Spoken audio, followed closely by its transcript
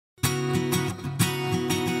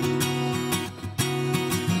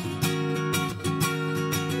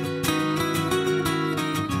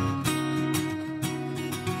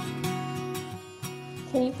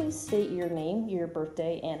state your name, your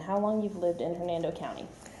birthday, and how long you've lived in Hernando County.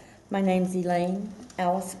 My name's Elaine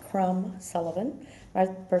Alice Sullivan. My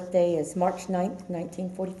birthday is March 9th,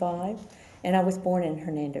 1945, and I was born in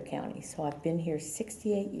Hernando County, so I've been here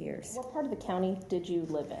 68 years. What part of the county did you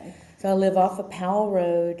live in? So I live off of Powell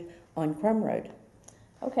Road on Crum Road.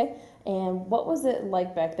 Okay, and what was it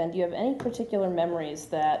like back then? Do you have any particular memories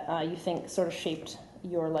that you think sort of shaped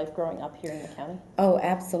your life growing up here in the county? Oh,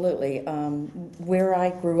 absolutely. Where I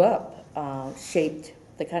grew up shaped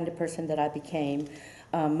the kind of person that I became.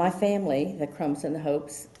 My family, the Crums and the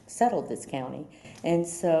Hopes, settled this county, and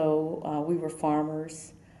so we were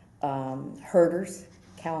farmers, herders,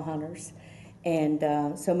 cow hunters,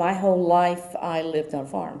 and so my whole life I lived on a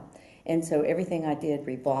farm, and so everything I did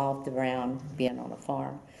revolved around being on a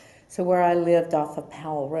farm. So where I lived off of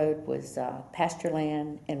Powell Road was pasture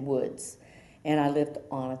land and woods, and I lived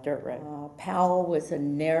on a dirt road. Powell was a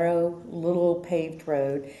narrow little paved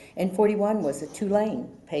road, and 41 was a 2-lane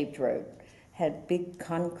paved road. Had big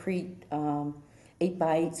concrete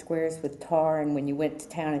 8x8 squares with tar, and when you went to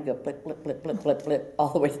town, it'd go blip, blip, blip, blip, blip, blip,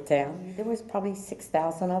 all the way to town. There was probably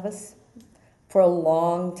 6,000 of us for a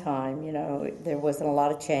long time. You know, there wasn't a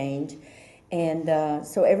lot of change, and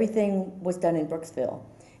so everything was done in Brooksville.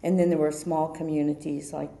 And then there were small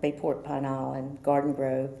communities like Bayport, Pine Island, Garden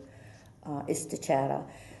Grove, Istachata.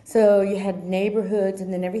 So you had neighborhoods,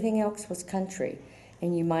 and then everything else was country,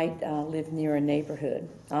 and you might live near a neighborhood.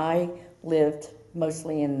 I lived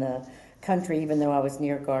mostly in the country, even though I was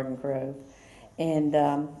near Garden Grove. And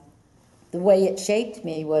the way it shaped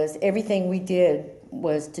me was everything we did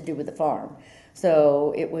was to do with the farm.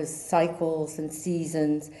 So it was cycles and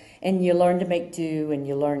seasons, and you learned to make do, and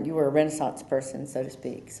you were a Renaissance person, so to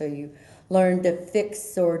speak. So you learned to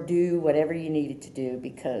fix or do whatever you needed to do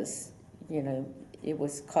because, you know, it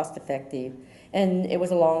was cost effective, and it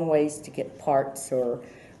was a long ways to get parts or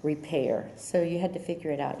repair, so you had to figure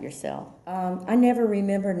it out yourself. I never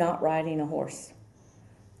remember not riding a horse.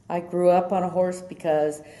 I grew up on a horse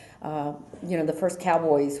because, you know, the first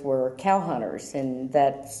cowboys were cow hunters, and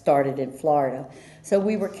that started in Florida. So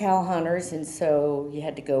we were cow hunters, and so you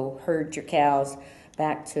had to go herd your cows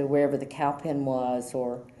back to wherever the cow pen was,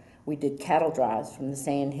 or we did cattle drives from the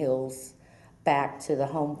sand hills back to the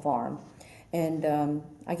home farm. And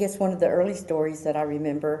I guess one of the early stories that I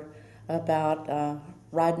remember about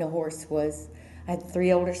riding a horse was I had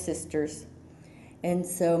 3 older sisters, and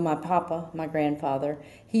so my papa, my grandfather,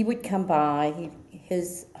 he would come by.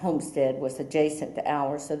 His homestead was adjacent to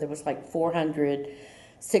ours, so there was like 400,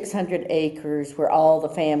 600 acres where all the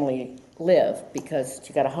family lived because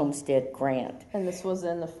you got a homestead grant. And this was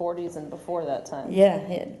in the 40s and before that time?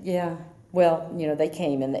 Yeah. Well, you know, they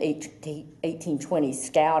came in the 1820s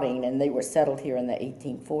scouting, and they were settled here in the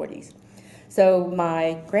 1840s. So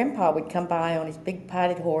my grandpa would come by on his big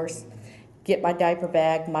padded horse, get my diaper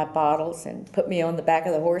bag, my bottles, and put me on the back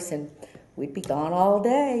of the horse, and we'd be gone all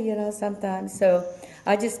day, you know, sometimes. So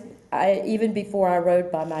I even before I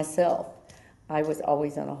rode by myself, I was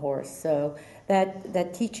always on a horse. So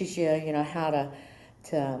that teaches you, you know, how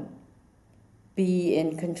to be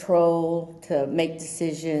in control, to make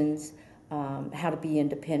decisions, how to be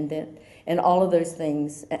independent, and all of those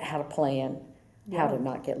things, how to plan. How to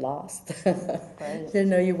not get lost, Right. To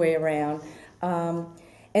know your way around.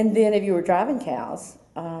 And then if you were driving cows,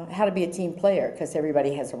 how to be a team player, because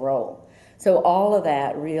everybody has a role. So all of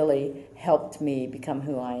that really helped me become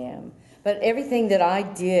who I am. But everything that I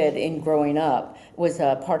did in growing up was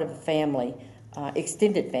a part of a family,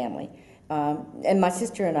 extended family. And my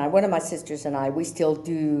sister and I, one of my sisters and I, we still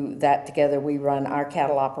do that together. We run our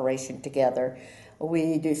cattle operation together.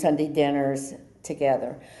 We do Sunday dinners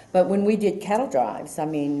together. But when we did cattle drives, I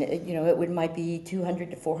mean, you know, might be 200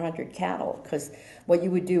 to 400 cattle, because what you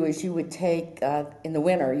would do is you would take, in the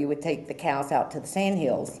winter, you would take the cows out to the sand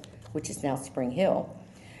hills, which is now Spring Hill,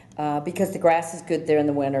 because the grass is good there in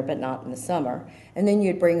the winter, but not in the summer. And then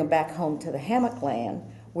you'd bring them back home to the hammock land,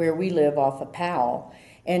 where we live off of Powell.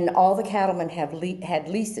 And all the cattlemen had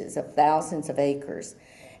leases of thousands of acres.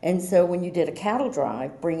 And so when you did a cattle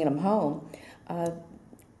drive, bringing them home,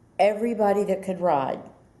 everybody that could ride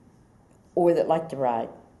or that liked to ride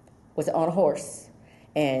was on a horse.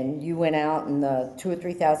 And you went out in the 2,000 or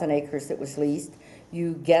 3,000 acres that was leased.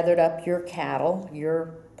 You gathered up your cattle,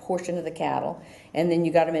 your portion of the cattle, and then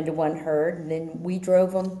you got them into one herd, and then we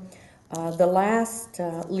drove them. The last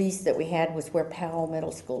lease that we had was where Powell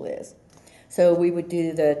Middle School is. So we would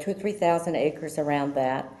do the 2,000 or 3,000 acres around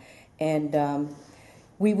that, and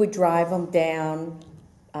we would drive them down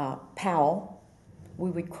Powell. We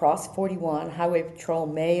would cross 41. Highway Patrol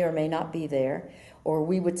may or may not be there, or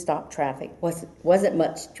we would stop traffic. Wasn't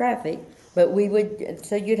much traffic, But we would,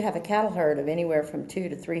 so you'd have a cattle herd of anywhere from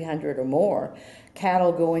 200 to 300 or more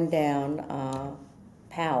cattle going down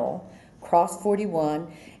Powell, cross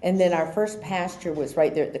 41, and then our first pasture was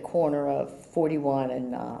right there at the corner of 41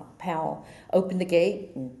 and Powell. Opened the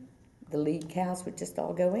gate, and the lead cows would just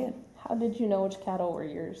all go in. How did you know which cattle were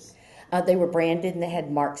yours? They were branded and they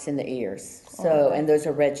had marks in the ears. So, okay. And those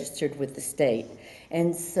are registered with the state.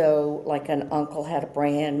 And so, like an uncle had a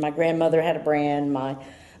brand, my grandmother had a brand, my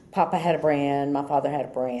Papa had a brand, my father had a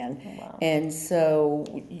brand. Oh, wow. And so,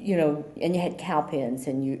 you know, and you had cow pens,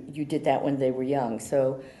 and you did that when they were young.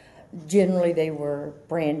 So generally they were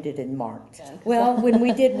branded and marked. Yeah, well, when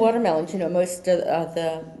we did watermelons, you know, most of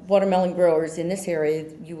the watermelon growers in this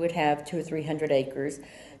area, you would have 200 or 300 acres.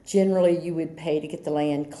 Generally, you would pay to get the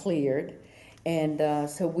land cleared. And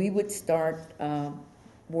so we would start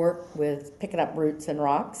work with picking up roots and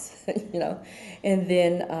rocks, you know, and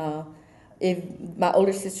then if my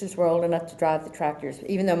older sisters were old enough to drive the tractors,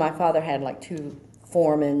 even though my father had like 2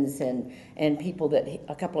 foremans and people that,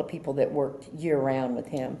 a couple of people that worked year round with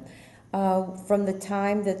him. From the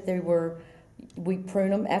time that we prune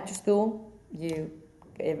them after school.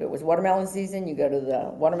 If it was watermelon season, you go to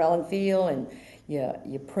the watermelon field and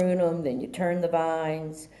you prune them, then you turn the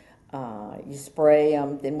vines, you spray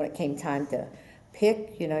them. Then when it came time to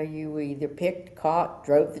pick, you know, you either picked, caught,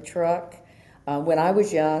 drove the truck. When I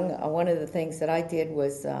was young, one of the things that I did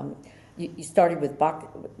was you started with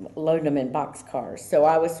loading them in box cars. So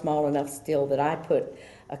I was small enough still that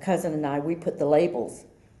a cousin and I, we put the labels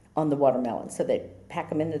on the watermelon. So they'd pack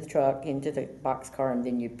them into the truck, into the box car, and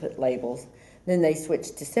then you put labels. Then they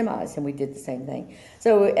switched to semis, and we did the same thing.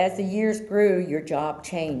 So as the years grew, your job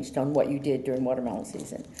changed on what you did during watermelon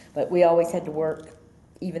season. But we always had to work,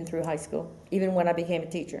 even through high school, even when I became a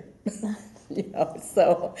teacher. You know,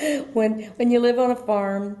 so when you live on a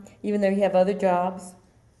farm, even though you have other jobs,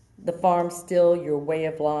 the farm's still your way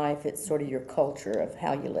of life. It's sort of your culture of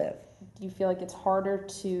how you live. Do you feel like it's harder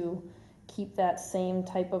to keep that same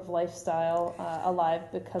type of lifestyle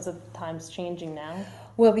alive because of times changing now?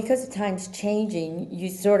 Well, because of times changing, you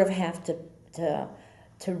sort of have to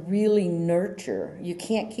really nurture. You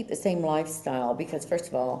can't keep the same lifestyle because, first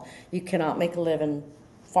of all, you cannot make a living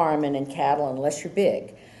farming and cattle unless you're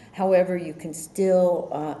big. However, you can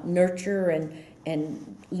still nurture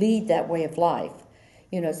and lead that way of life.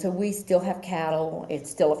 You know, so we still have cattle. It's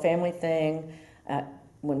still a family thing.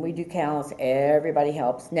 When we do cows, everybody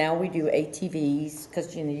helps. Now we do ATVs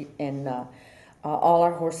because all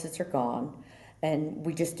our horses are gone, and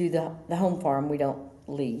we just do the home farm. We don't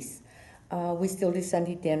lease. We still do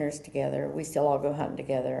Sunday dinners together. We still all go hunting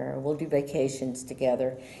together. We'll do vacations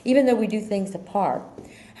together, even though we do things apart.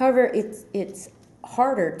 However, it's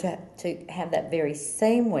harder to have that very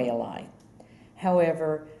same way of life.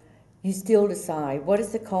 However, you still decide what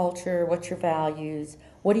is the culture, what's your values,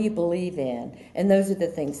 what do you believe in, and those are the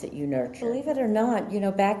things that you nurture. Believe it or not, you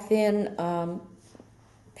know, back then, the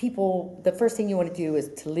first thing you want to do is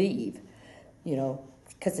to leave, you know,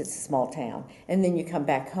 because it's a small town, and then you come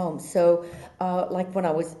back home. So, like when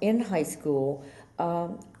I was in high school,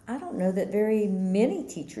 I don't know that very many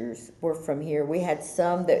teachers were from here. We had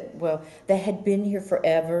some that had been here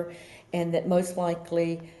forever, and that most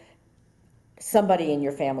likely somebody in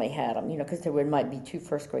your family had them, you know, because there might be 2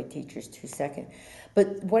 first-grade teachers, 2 second.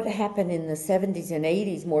 But what happened in the 70s and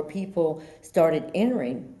 80s, more people started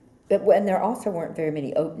entering, and there also weren't very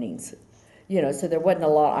many openings, you know, so there wasn't a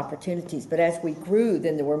lot of opportunities. But as we grew,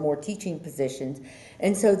 then there were more teaching positions,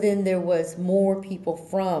 and so then there was more people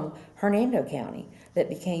from Hernando County that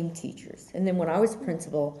became teachers. And then when I was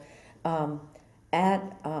principal at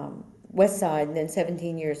West Side, and then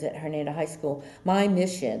 17 years at Hernando High School, my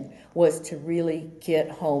mission was to really get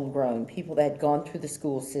homegrown people that had gone through the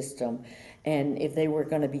school system, and if they were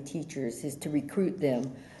going to be teachers, is to recruit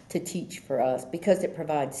them to teach for us because it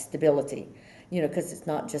provides stability. You know, because it's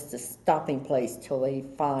not just a stopping place till they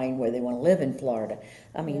find where they want to live in Florida.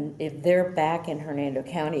 I mean, if they're back in Hernando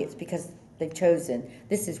County, it's because they've chosen,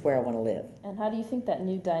 this is where I want to live. And how do you think that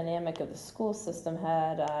new dynamic of the school system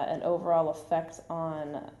had an overall effect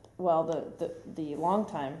on, well, the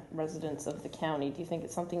longtime residents of the county? Do you think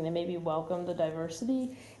it's something that maybe welcomed the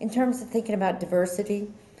diversity? In terms of thinking about diversity,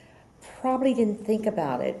 probably didn't think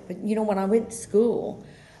about it. But, you know, when I went to school,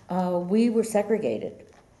 we were segregated.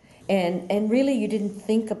 And really you didn't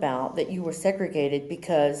think about that you were segregated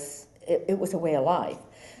because it was a way of life.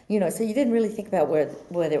 You know, so you didn't really think about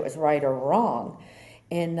whether it was right or wrong.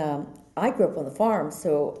 And I grew up on the farm,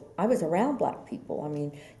 so I was around black people. I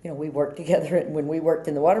mean, you know, we worked together, and when we worked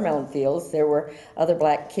in the watermelon fields, there were other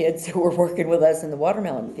black kids who were working with us in the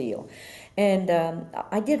watermelon field. And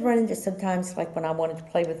I did run into sometimes, like when I wanted to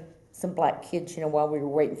play with some black kids, while we were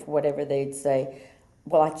waiting for whatever, they'd say,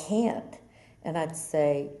 well, I can't. And I'd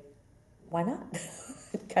say, why not?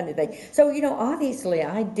 Kind of thing. So, obviously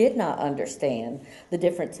I did not understand the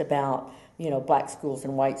difference about, black schools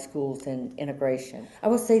and white schools and integration. I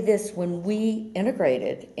will say this, when we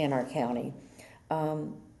integrated in our county,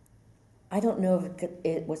 I don't know if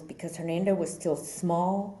it was because Hernando was still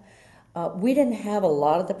small. We didn't have a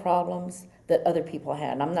lot of the problems that other people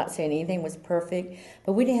had. And I'm not saying anything was perfect,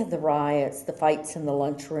 but we didn't have the riots, the fights in the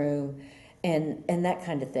lunchroom, and that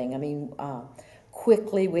kind of thing. I mean,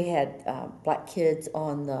 quickly we had black kids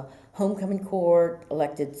on the homecoming court,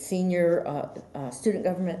 elected senior student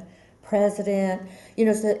government president,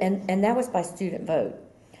 so, and that was by student vote.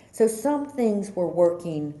 So some things were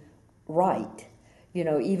working right,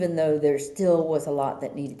 even though there still was a lot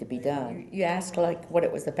that needed to be done. You asked like what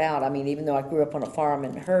it was about. I mean, even though I grew up on a farm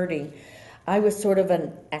in herding, I was sort of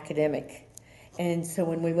an academic. And so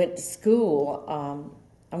when we went to school,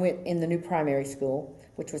 I went in the new primary school,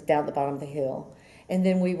 which was down at the bottom of the hill. And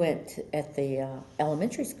then we went at the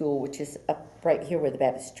elementary school, which is up right here where the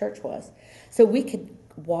Baptist church was. So we could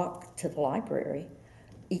walk to the library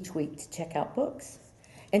each week to check out books.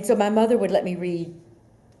 And so my mother would let me read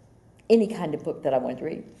any kind of book that I wanted to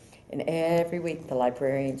read. And every week the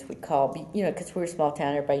librarians would call, because we were a small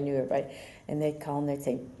town, everybody knew everybody. And they'd call and they'd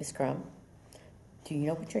say, Miss Crum, do you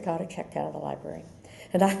know what your daughter checked out of the library?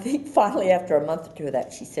 And I think finally after a month or two of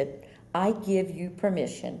that, she said, I give you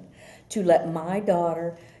permission to let my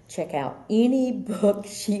daughter check out any book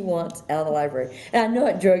she wants out of the library. And I know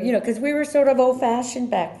it drove, because we were sort of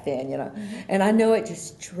old-fashioned back then, Mm-hmm. And I know it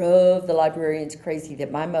just drove the librarians crazy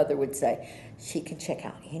that my mother would say, she can check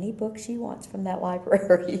out any book she wants from that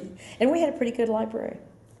library. And we had a pretty good library.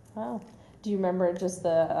 Wow. Do you remember just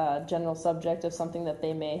the general subject of something that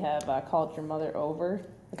they may have called your mother over?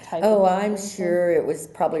 Oh, I'm sure it was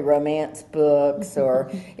probably romance books, or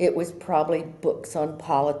it was probably books on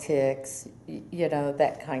politics,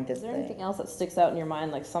 that kind of thing. Is there anything else that sticks out in your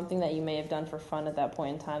mind, like something that you may have done for fun at that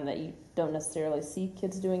point in time that you don't necessarily see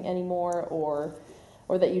kids doing anymore, or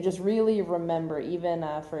that you just really remember, even,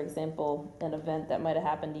 for example, an event that might have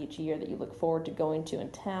happened each year that you look forward to going to in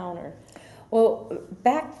town? Or Well,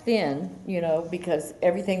 back then, because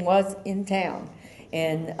everything was in town,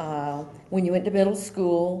 and when you went to middle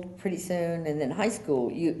school pretty soon, and then high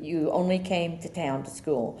school, you only came to town to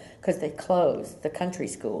school because they closed the country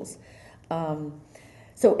schools.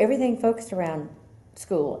 So everything focused around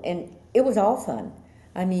school, and it was all fun.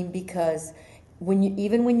 I mean, because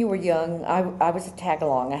even when you were young, I was a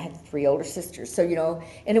tag-along. I had 3 older sisters, so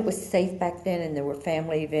and it was safe back then, and there were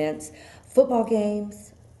family events. Football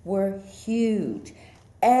games were huge.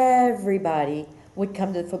 Everybody would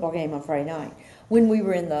come to the football game on Friday night. When we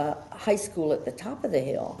were in the high school at the top of the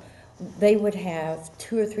hill, they would have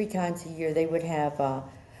 2 or 3 times a year, they would have,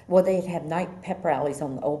 they'd have night pep rallies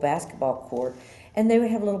on the old basketball court, and they would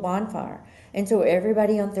have a little bonfire. And so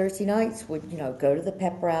everybody on Thursday nights would, go to the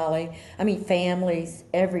pep rally. I mean, families,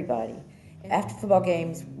 everybody. After football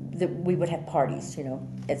games, we would have parties,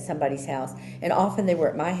 at somebody's house. And often they were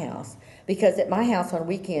at my house, because at my house on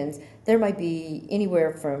weekends, there might be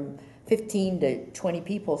anywhere from 15 to 20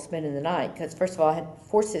 people spending the night. Because first of all, I had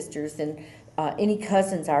 4 sisters, and any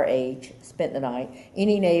cousins our age spent the night.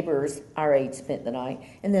 Any neighbors our age spent the night.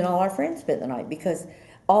 And then all our friends spent the night, because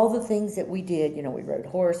all the things that we did, we rode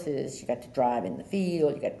horses, you got to drive in the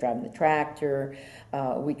field, you got to drive in the tractor,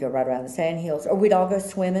 we'd go right around the sand hills, or we'd all go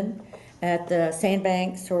swimming at the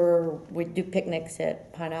sandbanks, or we'd do picnics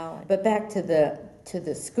at Pine Island. But back to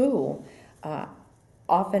the school,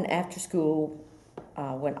 often after school,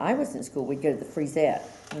 when I was in school, we'd go to the Freezette,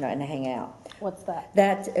 and hang out. What's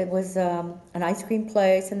that? It was an ice cream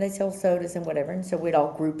place, and they sell sodas and whatever, and so we'd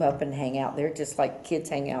all group up and hang out there, just like kids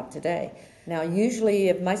hang out today. Now, usually,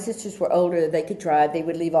 if my sisters were older, they could drive, they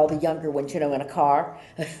would leave all the younger ones, in a car,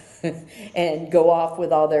 and go off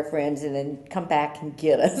with all their friends, and then come back and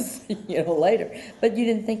get us, later. But you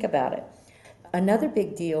didn't think about it. Another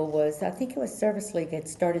big deal was, I think it was Service League had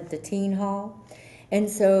started the teen hall. And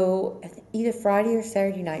so either Friday or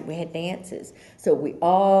Saturday night, we had dances. So we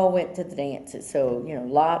all went to the dances. So,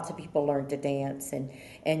 lots of people learned to dance,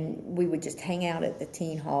 and we would just hang out at the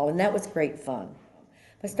teen hall, and that was great fun.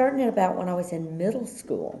 But starting at about when I was in middle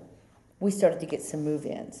school, we started to get some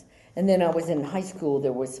move-ins. And then I was in high school,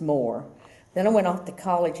 there was more. Then I went off to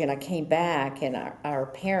college, and I came back, and our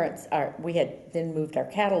parents, we had then moved our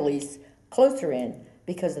cattle lease closer in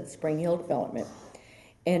because of the Spring Hill development.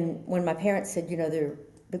 And when my parents said, they're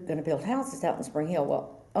going to build houses out in Spring Hill,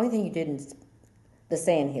 well, the only thing you did in the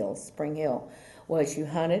Sand Hills, Spring Hill, was you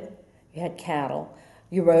hunted, you had cattle,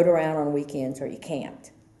 you rode around on weekends, or you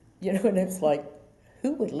camped. you know, and it's like,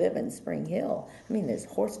 who would live in Spring Hill? I mean, there's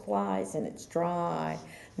horse flies and it's dry,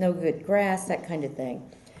 no good grass, that kind of thing.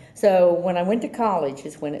 So when I went to college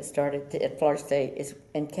is when it started at Florida State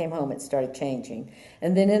and came home, it started changing.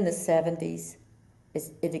 And then in the 70s, it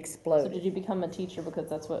So exploded. did you become a teacher because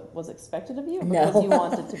that's what was expected of you, or No. because you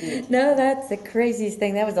wanted to be a teacher? No, that's the craziest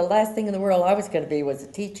thing. That was the last thing in the world I was going to be, was a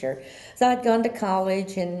teacher. So I'd gone to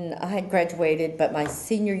college and I had graduated, but my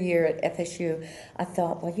senior year at FSU, I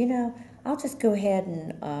thought, well, you know, I'll just go ahead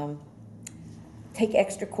and take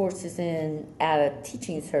extra courses in at a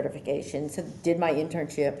teaching certification. So did my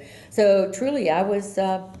internship. So truly, I was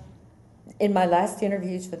in my last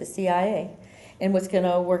interviews for the CIA and was going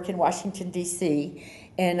to work in Washington, D.C.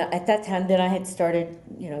 And at that time, then I had started,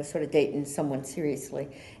 you know, sort of dating someone seriously.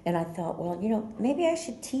 And I thought, well, you know, maybe I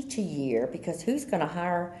should teach a year, because who's going to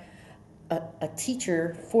hire a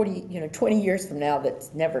teacher 20 years from now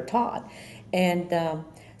that's never taught? And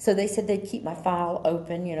so they said they'd keep my file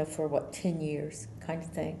open, you know, for 10 years kind of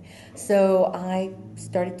thing. So I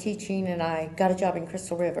started teaching, and I got a job in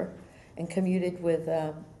Crystal River and commuted with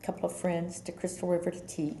a couple of friends to Crystal River to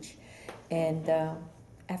teach. And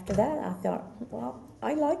after that, I thought, well,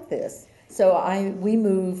 I like this. So we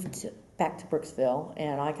moved back to Brooksville,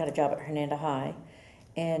 and I got a job at Hernando High.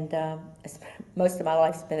 And most of my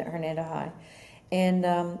life's been at Hernando High. And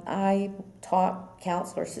I taught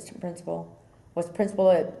counselor, assistant principal, was principal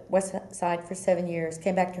at West Side for 7 years,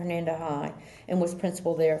 came back to Hernando High, and was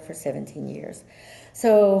principal there for 17 years.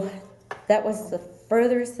 So that was the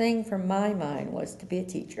furthest thing from my mind, was to be a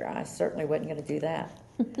teacher. I certainly wasn't going to do that.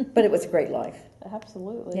 But it was a great life.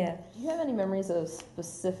 Absolutely. Yeah. Do you have any memories of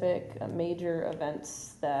specific major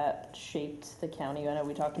events that shaped the county? I know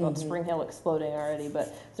we talked about Spring Hill exploding already, but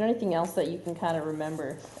is there anything else that you can kind of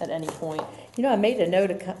remember at any point? You know, I made a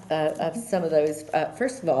note of some of those.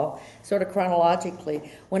 First of all, sort of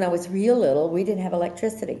chronologically, when I was real little, we didn't have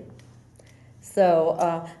electricity. So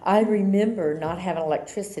I remember not having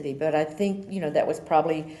electricity, but I think, you know, that was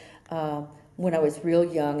probably when I was real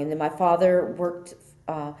young. And then my father worked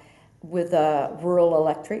with a Rural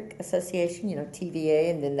Electric Association, you know, TVA,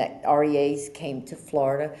 and then that REAs came to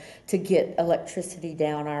Florida to get electricity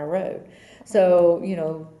down our road. So, you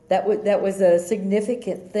know, that was a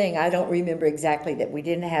significant thing. I don't remember exactly that we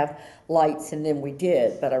didn't have lights and then we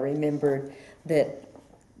did, but I remembered that,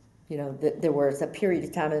 you know, that there was a period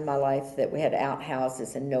of time in my life that we had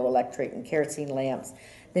outhouses and no electric and kerosene lamps.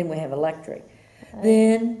 Then we have electric.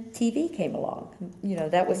 Then TV came along. You know,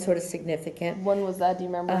 that was sort of significant. When was that? Do you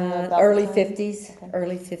remember? About Early the time? 50s. Okay.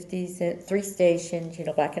 Early 50s. 3 stations. You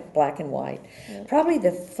know, black and white. Yeah. Probably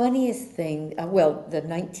the funniest thing.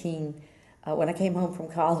 When I came home from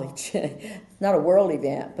college, not a world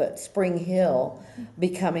event, but Spring Hill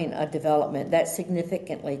becoming a development that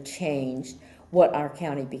significantly changed what our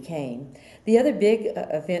county became. The other big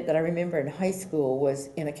event that I remember in high school was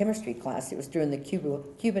in a chemistry class. It was during the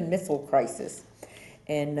Cuban Missile Crisis.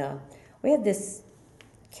 And we had this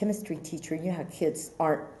chemistry teacher. You know how kids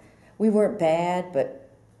we weren't bad, but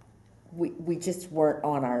we just weren't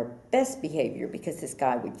on our best behavior, because this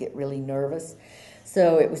guy would get really nervous.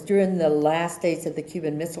 So it was during the last days of the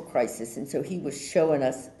Cuban Missile Crisis, and so he was showing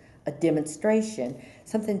us a demonstration,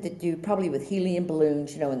 something to do probably with helium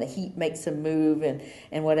balloons, you know, and the heat makes them move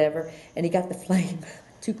and whatever. And he got the flame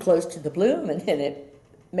too close to the balloon, and then it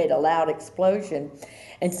made a loud explosion.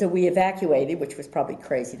 And so we evacuated, which was probably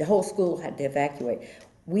crazy. The whole school had to evacuate.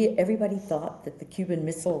 Everybody thought that the Cuban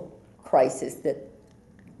Missile Crisis, that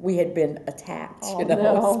we had been attacked, you know.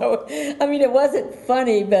 No. So, I mean, it wasn't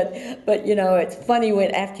funny, but you know, it's funny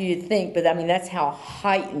when after you think, but I mean, that's how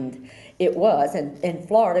heightened it was. And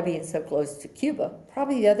Florida being so close to Cuba.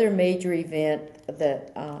 Probably the other major event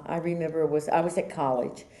that I remember was I was at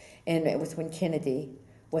college, and it was when Kennedy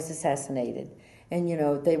was assassinated. And, you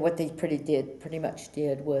know, what they pretty much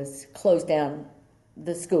did was close down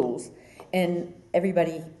the schools, and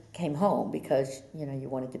everybody came home because, you know, you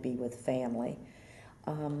wanted to be with family.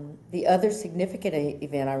 The other significant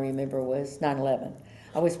event I remember was 9/11.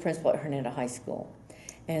 I was principal at Hernando High School,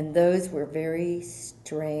 and those were very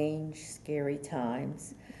strange, scary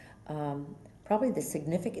times. Probably the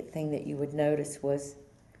significant thing that you would notice was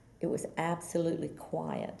it was absolutely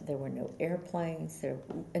quiet. There were no airplanes,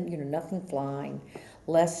 and you know, nothing flying,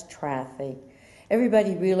 less traffic.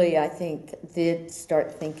 Everybody really, I think, did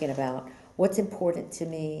start thinking about what's important to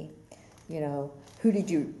me. You know, who did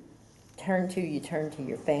you turn to? You turn to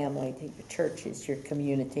your family, to your churches, your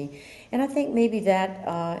community. And I think maybe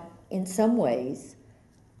that, in some ways,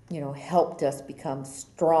 you know, helped us become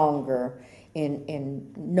stronger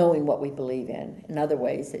in knowing what we believe in. In other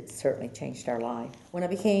ways, it certainly changed our life. When I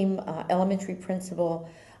became elementary principal,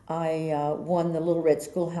 I won the Little Red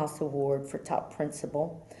Schoolhouse Award for top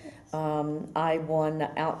principal. I won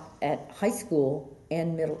out at high school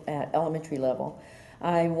and at elementary level.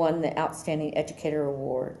 I won the Outstanding Educator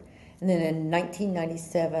Award. And then in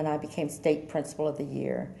 1997, I became State Principal of the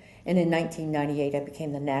Year. And in 1998, I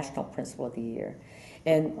became the National Principal of the Year.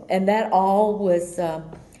 And that all was,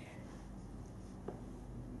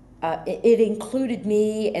 it included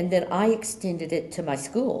me, and then I extended it to my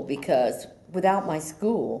school, because without my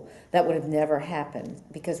school, that would have never happened,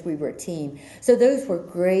 because we were a team. So those were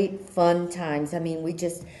great, fun times. I mean, we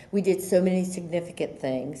did so many significant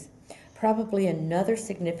things. Probably another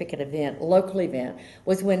significant event, local event,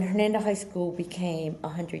 was when Hernando High School became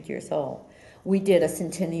 100 years old. We did a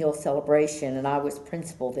centennial celebration, and I was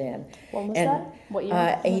principal then. When was that? What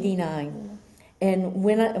year? 89. And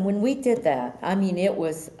when we did that, I mean, it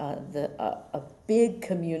was a big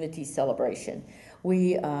community celebration.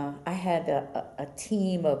 I had a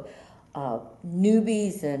team of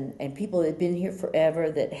newbies and people that had been here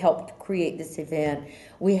forever that helped create this event.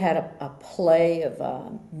 We had a play of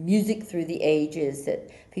music through the ages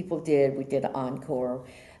that people did. We did an encore.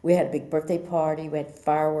 We had a big birthday party. We had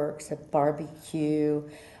fireworks, a barbecue.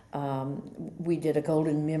 We did a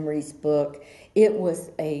Golden Memories book. It was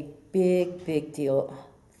a big, big deal.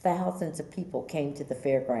 Thousands of people came to the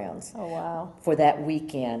fairgrounds. Oh, wow. For that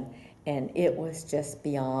weekend, and it was just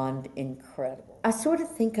beyond incredible. I sort of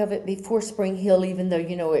think of it before Spring Hill, even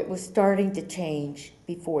though, it was starting to change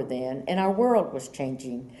before then, and our world was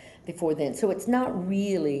changing before then. So it's not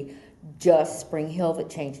really just Spring Hill that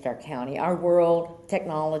changed our county. Our world,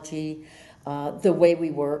 technology, the way we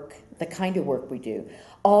work, the kind of work we do,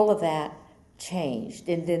 all of that changed.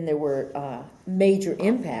 And then there were major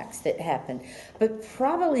impacts that happened. But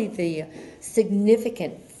probably the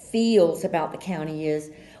significant feels about the county is,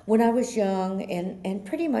 when I was young and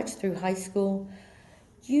pretty much through high school,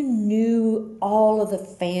 you knew all of the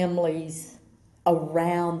families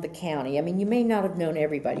around the county. I mean, you may not have known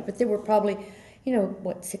everybody, but there were probably,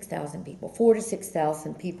 6,000 people, 4,000 to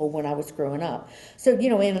 6,000 people when I was growing up. So,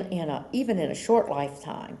 even in a short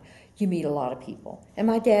lifetime, you meet a lot of people. And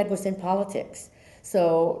my dad was in politics.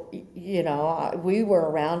 So, we were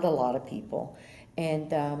around a lot of people.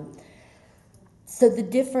 And so the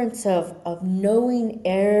difference of knowing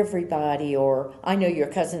everybody, or I know your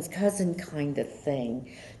cousin's cousin kind of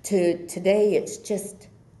thing, to today it's just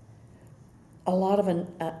a lot of an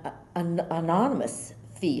anonymous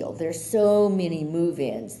feel. There's so many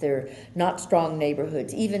move-ins. They're not strong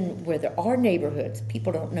neighborhoods. Even where there are neighborhoods,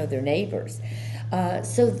 people don't know their neighbors.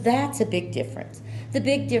 So that's a big difference. The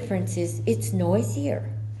big difference is it's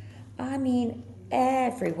noisier. I mean,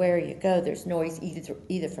 everywhere you go, there's noise,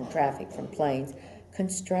 either from traffic, from planes,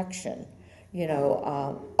 construction,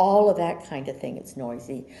 all of that kind of thing. It's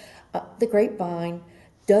noisy. The grapevine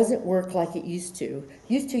doesn't work like it used to.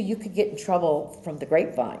 You could get in trouble from the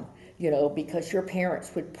grapevine, because your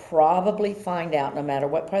parents would probably find out, no matter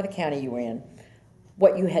what part of the county you were in,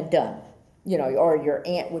 what you had done. Or your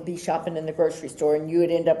aunt would be shopping in the grocery store and you would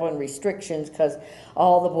end up on restrictions because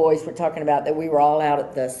all the boys were talking about that we were all out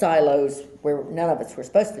at the silos where none of us were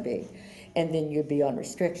supposed to be. And then you'd be on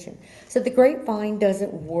restriction. So the grapevine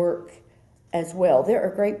doesn't work as well. There are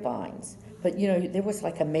grapevines, but there was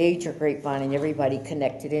like a major grapevine and everybody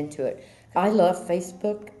connected into it. I love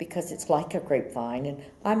Facebook because it's like a grapevine. And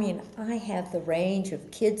I mean, I have the range of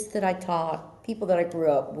kids that I taught, people that I grew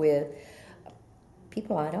up with,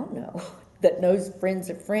 people I don't know that knows friends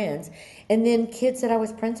of friends, and then kids that I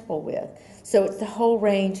was principal with. So it's the whole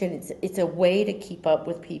range, and it's a way to keep up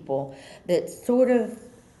with people that's sort of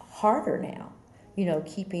harder now,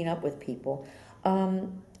 keeping up with people.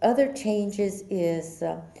 Other changes is,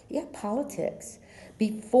 politics.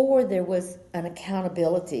 Before there was an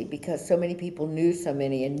accountability because so many people knew so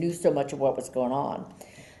many and knew so much of what was going on.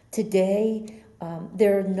 Today,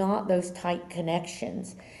 there are not those tight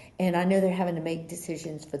connections. And I know they're having to make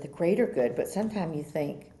decisions for the greater good, but sometimes you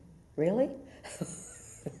think, really?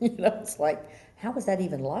 It's like, how is that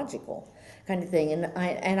even logical? Kind of thing.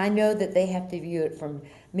 And I know that they have to view it from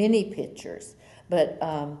many pictures, but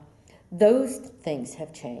those things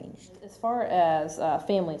have changed. As far as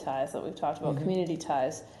family ties that we've talked about, community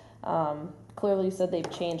ties, clearly you said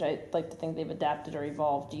they've changed. I'd like to think they've adapted or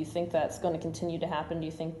evolved. Do you think that's going to continue to happen? Do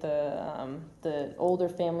you think the older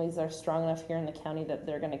families are strong enough here in the county that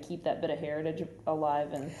they're going to keep that bit of heritage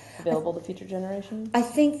alive and available to future generations? I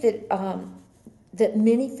think that that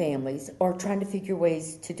many families are trying to figure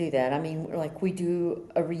ways to do that. I mean, like we do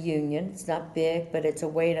a reunion. It's not big, but it's a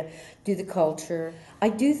way to do the culture. I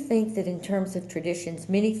do think that in terms of traditions,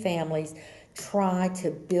 many families try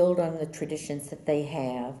to build on the traditions that they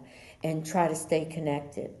have and try to stay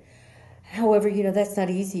connected. However, that's not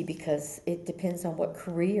easy because it depends on what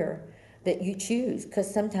career that you choose,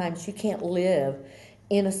 because sometimes you can't live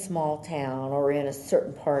in a small town or in a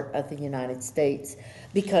certain part of the United States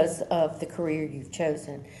because of the career you've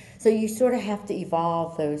chosen. So you sort of have to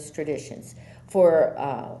evolve those traditions.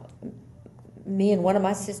 For me and one of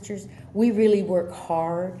my sisters, we really work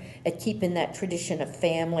hard at keeping that tradition of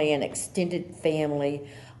family and extended family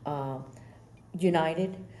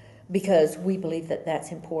united, because we believe that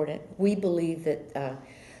that's important. We believe that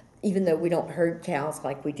even though we don't herd cows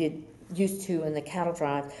like we did used to in the cattle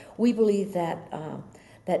drive, we believe that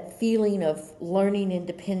that feeling of learning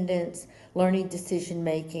independence, learning decision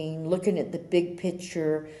making, looking at the big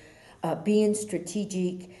picture, being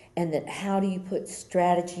strategic, and that how do you put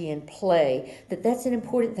strategy in play, that's an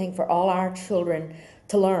important thing for all our children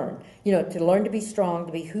to learn. To learn to be strong,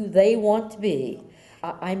 to be who they want to be.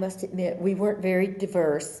 I must admit, we weren't very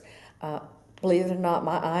diverse. Believe it or not,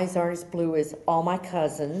 my eyes aren't as blue as all my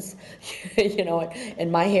cousins,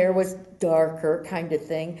 and my hair was darker, kind of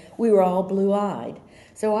thing. We were all blue-eyed.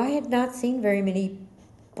 So I had not seen very many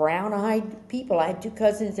brown-eyed people. I had two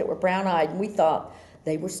cousins that were brown-eyed, and we thought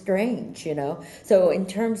they were strange, So in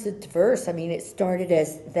terms of diverse, it started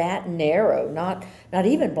as that narrow, not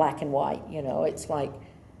even black and white, It's like,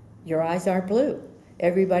 your eyes aren't blue.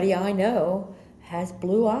 Everybody I know has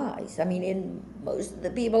blue eyes. In most of the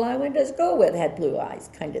people I went to school with had blue eyes,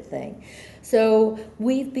 kind of thing. So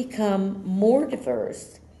we've become more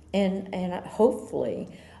diverse and hopefully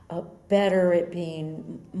better at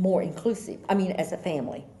being more inclusive. As a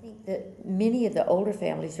family. I think that many of the older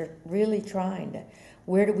families are really trying to,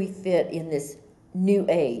 where do we fit in this new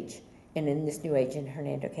age, and in this new age in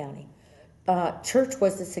Hernando County? Church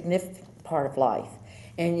was a significant part of life.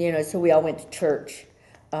 And, so we all went to church.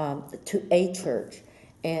 To a church,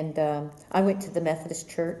 and I went to the Methodist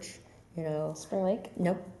church. Spring Lake?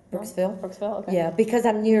 Nope, Brooksville. Brooksville, okay. Yeah, because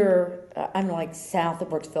I'm like south of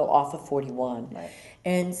Brooksville, off of 41. Right.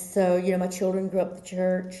 And so, my children grew up at the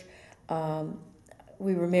church.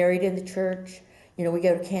 We were married in the church. We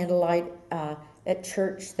go to candlelight at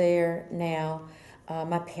church there now.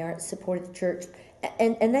 My parents supported the church,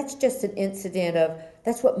 and that's just an incident of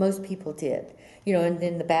that's what most people did. And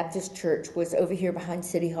then the Baptist church was over here behind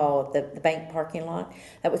City Hall at the bank parking lot.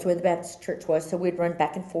 That was where the Baptist church was. So we'd run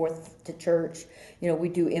back and forth to church.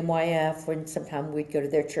 We'd do MYF, and sometimes we'd go to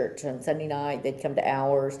their church on Sunday night. They'd come to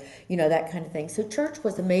ours, that kind of thing. So church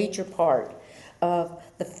was a major part of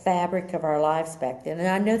the fabric of our lives back then. And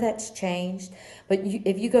I know that's changed, but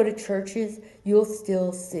if you go to churches, you'll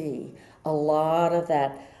still see a lot of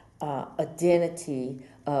that identity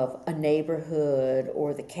of a neighborhood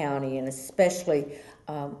or the county, and especially,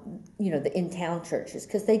 the in-town churches,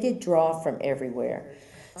 because they did draw from everywhere.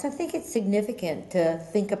 So I think it's significant to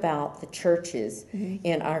think about the churches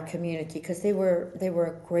in our community, because they were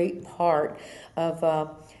a great part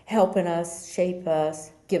of helping us, shape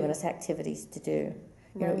us, giving us activities to do.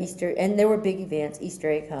 Right. Easter, and there were big events,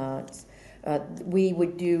 Easter egg hunts. We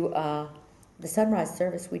would do the sunrise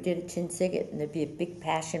service. We did at Chinsigat, and there'd be a big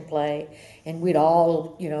passion play, and we'd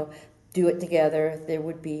all, do it together. There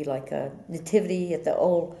would be like a nativity at the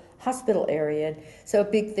old hospital area. So a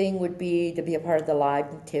big thing would be to be a part of the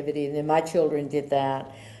live nativity, and then my children did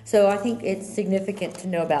that. So I think it's significant to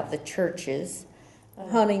know about the churches.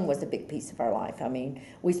 Hunting was a big piece of our life.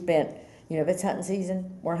 We spent, if it's hunting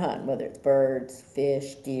season, we're hunting, whether it's birds,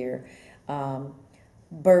 fish, deer.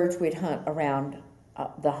 Birds we'd hunt around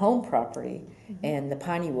the home property and the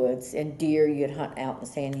piney woods, and deer you'd hunt out in the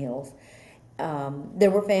sandhills. There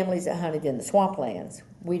were families that hunted in the swamplands.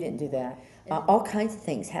 We didn't do that. All kinds of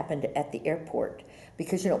things happened at the airport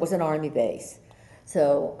because, it was an Army base.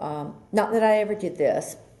 So, not that I ever did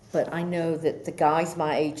this, but I know that the guys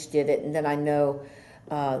my age did it, and then I know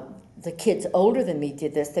the kids older than me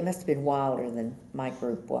did this. They must have been wilder than my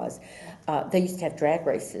group was. They used to have drag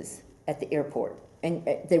races at the airport, and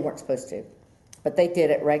they weren't supposed to, but they did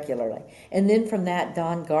it regularly. And then from that,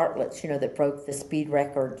 Don Gartlett's, that broke the speed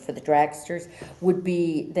record for the dragsters,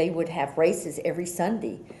 they would have races every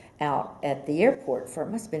Sunday out at the airport for, it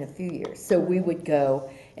must have been a few years. So we would go,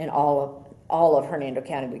 and all of Hernando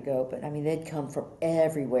County would go, but they'd come from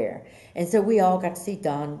everywhere. And so we all got to see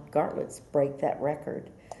Don Gartlett's break that record.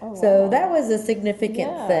 Oh, so wow. That was a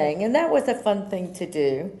significant thing, and that was a fun thing to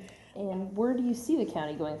do. And where do you see the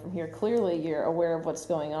county going from here? Clearly, you're aware of what's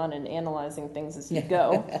going on and analyzing things as you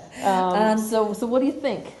go. So what do you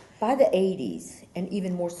think? By the 80s, and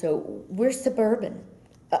even more so, we're suburban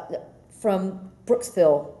from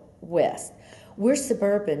Brooksville west. We're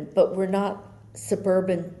suburban, but we're not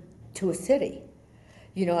suburban to a city.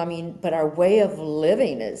 You know, I mean, but our way of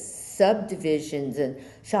living is subdivisions and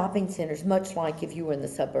shopping centers, much like if you were in the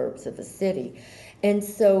suburbs of a city. And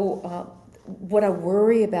so, what I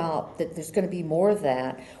worry about, that there's going to be more of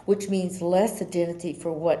that, which means less identity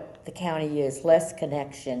for what the county is, less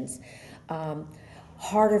connections, um,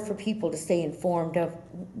 harder for people to stay informed of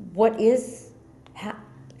what is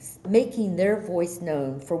making their voice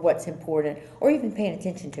known for what's important, or even paying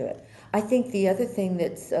attention to it. I think the other thing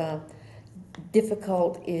that's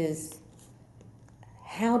difficult is,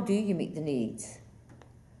 how do you meet the needs?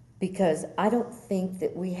 Because I don't think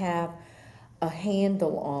that we have a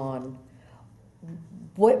handle on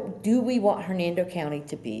what do we want Hernando County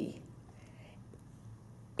to be,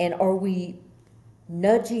 and are we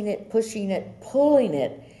nudging it, pushing it, pulling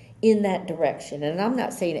it in that direction? And I'm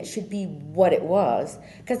not saying it should be what it was,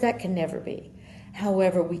 because that can never be.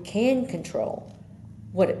 However, we can control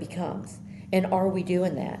what it becomes. And are we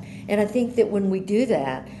doing that? And I think that when we do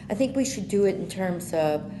that, I think we should do it in terms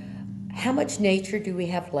of, how much nature do we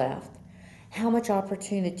have left? How much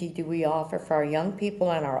opportunity do we offer for our young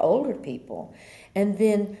people and our older people? And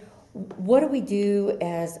then what do we do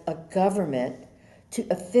as a government to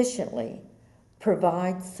efficiently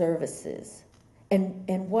provide services?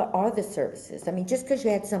 And what are the services? I mean, just because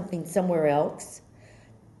you had something somewhere else,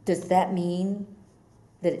 does that mean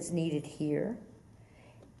that it's needed here?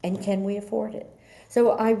 And can we afford it?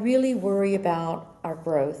 So I really worry about our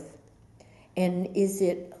growth, and is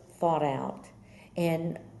it thought out?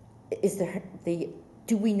 And is there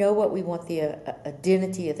do we know what we want the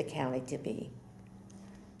identity of the county to be?